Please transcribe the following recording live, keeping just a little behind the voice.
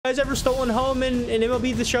You guys ever stolen home in an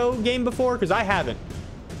MLB The Show game before? Because I haven't.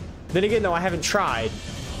 Then again, though, I haven't tried.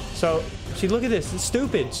 So, see, look at this. It's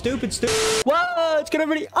stupid. What's good,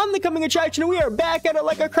 everybody? I'm the Coming Attraction, and we are back at it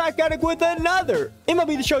like a crack addict with another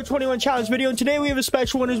MLB The Show 21 challenge video. And today we have a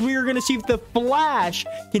special one as we are going to see if the Flash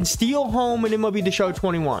can steal home in MLB The Show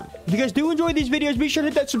 21. If you guys do enjoy these videos, be sure to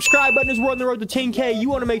hit that subscribe button as we're on the road to 10K. You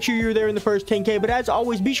want to make sure you're there in the first 10K. But as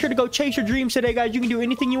always, be sure to go chase your dreams today, guys. You can do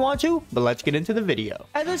anything you want to, but let's get into the video.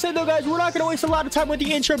 As I said, though, guys, we're not going to waste a lot of time with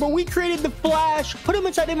the intro, but we created the Flash, put him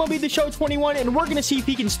inside MLB The Show 21, and we're going to see if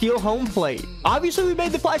he can steal home plate. Obviously, we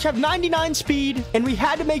made the Flash have 99 speed, and we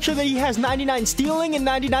had to make sure that he has 99 stealing and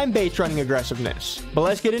 99 base running aggressiveness. But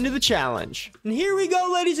let's get into the challenge. And here we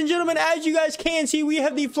go, ladies and gentlemen. As you guys can see, we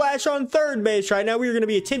have the Flash on third base right now. We're going to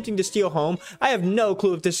be attempting to steal home. I have no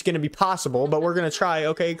clue if this is going to be possible, but we're going to try.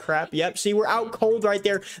 Okay, crap. Yep, see, we're out cold right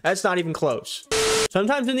there. That's not even close.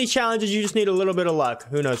 Sometimes in these challenges, you just need a little bit of luck.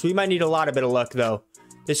 Who knows? We might need a lot of luck, though.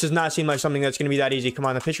 This does not seem like something that's going to be that easy. Come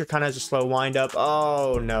on, the pitcher kind of has a slow wind up.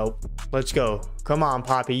 Oh, no. Let's go. Come on,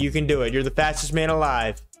 Poppy. You can do it. You're the fastest man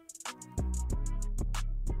alive.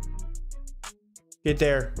 Get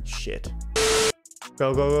there. Shit.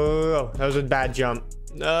 Go. That was a bad jump.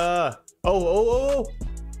 Oh.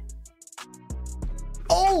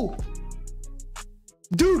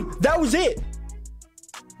 Dude, that was it.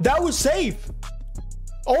 That was safe.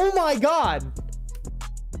 Oh, my God.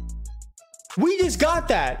 We just got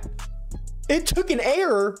that. It took an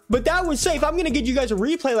error, but that was safe. I'm going to get you guys a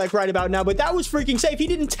replay like right about now, but that was freaking safe. He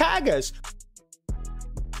didn't tag us.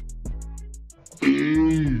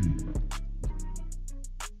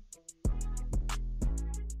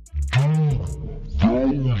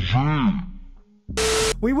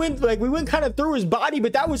 We went kind of through his body,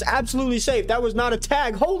 but that was absolutely safe. That was not a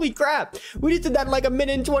tag. Holy crap. We just did that in like a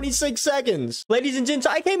minute and 26 seconds. Ladies and gents,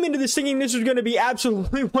 I came into this thinking this was going to be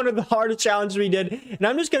absolutely one of the hardest challenges we did. And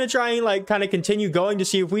I'm just going to try and like kind of continue going to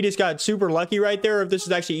see if we just got super lucky right there, or if this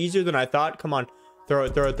is actually easier than I thought. Come on. Throw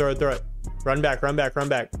it. Run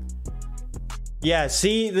back. Yeah,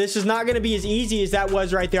 see, this is not going to be as easy as that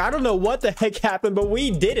was right there. I don't know what the heck happened, but we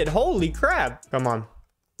did it. Holy crap. Come on.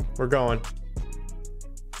 We're going.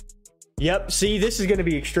 Yep, see, this is going to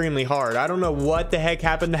be extremely hard. I don't know what the heck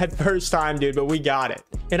happened that first time, dude, but we got it.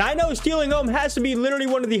 And I know stealing home has to be literally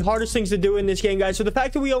one of the hardest things to do in this game, guys. So the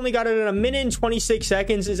fact that we only got it in a minute and 26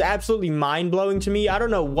 seconds is absolutely mind-blowing to me. I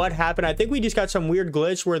don't know what happened. I think we just got some weird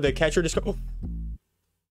glitch where the catcher just... Oh.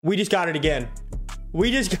 We just got it again.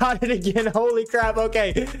 Holy crap.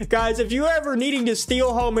 Okay, guys, if you're ever needing to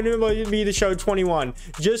steal home in MLB The Show 21,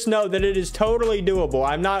 just know that it is totally doable.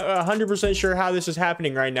 I'm not 100% sure how this is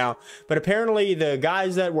happening right now, but apparently the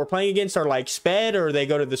guys that we're playing against are like sped, or they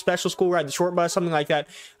go to the special school, ride the short bus, something like that.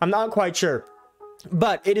 I'm not quite sure,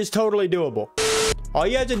 but it is totally doable. All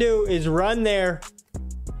you have to do is run there,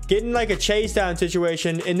 get in like a chase down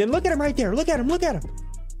situation, and then look at him right there. Look at him.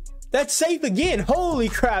 That's safe again. Holy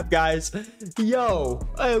crap, guys. Yo,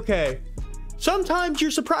 okay. Sometimes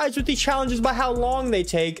you're surprised with these challenges by how long they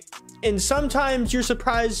take, and sometimes you're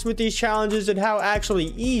surprised with these challenges at how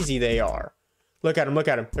actually easy they are. Look at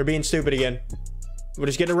them. They're being stupid again. We're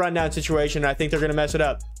just getting a rundown situation, and I think they're going to mess it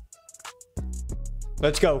up.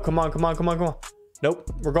 Let's go. Come on. Nope.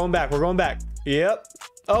 We're going back. Yep.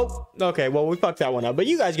 Oh, okay. Well, we fucked that one up, but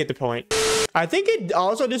you guys get the point. I think it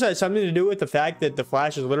also just has something to do with the fact that the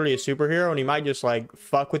Flash is literally a superhero, and he might just like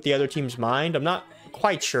fuck with the other team's mind. I'm not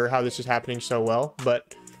quite sure how this is happening so well,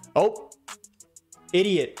 but oh,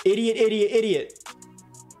 idiot.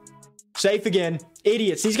 Safe again.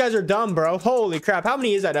 Idiots. These guys are dumb, bro. Holy crap. How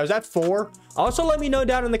many is that? Was that 4? Also, let me know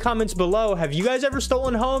down in the comments below, have you guys ever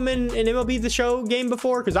stolen home in an MLB The Show game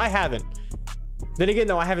before? Because I haven't. Then again,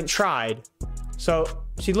 though, I haven't tried. So,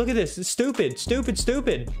 see, look at this. It's stupid.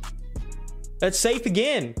 That's safe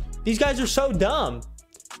again. These guys are so dumb.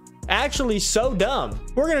 Actually, so dumb.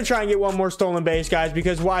 We're going to try and get one more stolen base, guys,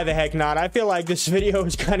 because why the heck not? I feel like this video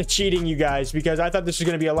is kind of cheating you guys, because I thought this was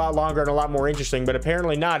going to be a lot longer and a lot more interesting, but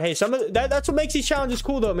apparently not. Hey, that's what makes these challenges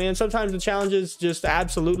cool, though, man. Sometimes the challenges just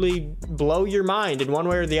absolutely blow your mind in one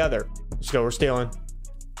way or the other. Let's go. We're stealing.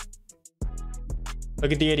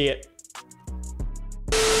 Look at the idiot.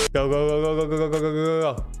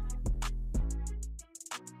 Go.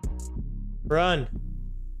 Run.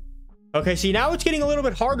 Okay, see, now it's getting a little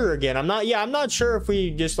bit harder again. I'm not sure if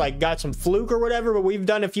we just like got some fluke or whatever, but we've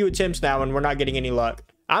done a few attempts now and we're not getting any luck.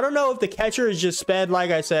 I don't know if the catcher is just sped,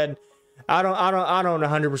 like I said. I don't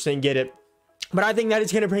 100% get it, but I think that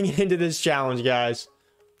is going to bring it into this challenge, guys.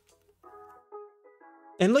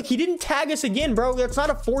 And look, he didn't tag us again, bro. That's not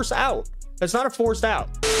a force out.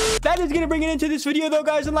 That is going to bring it into this video though,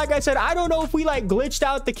 guys. And like I said, I don't know if we like glitched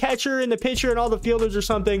out the catcher and the pitcher and all the fielders or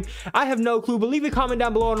something. I have no clue, but leave a comment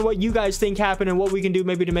down below on what you guys think happened and what we can do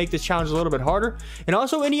maybe to make this challenge a little bit harder. And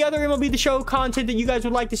also any other MLB The Show content that you guys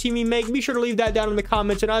would like to see me make, be sure to leave that down in the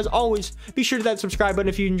comments. And as always, be sure to that subscribe button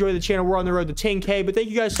if you enjoy the channel. We're on the road to 10K, but thank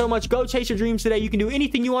you guys so much. Go chase your dreams today. You can do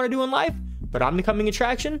anything you want to do in life, but I'm the coming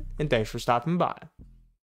attraction, and thanks for stopping by.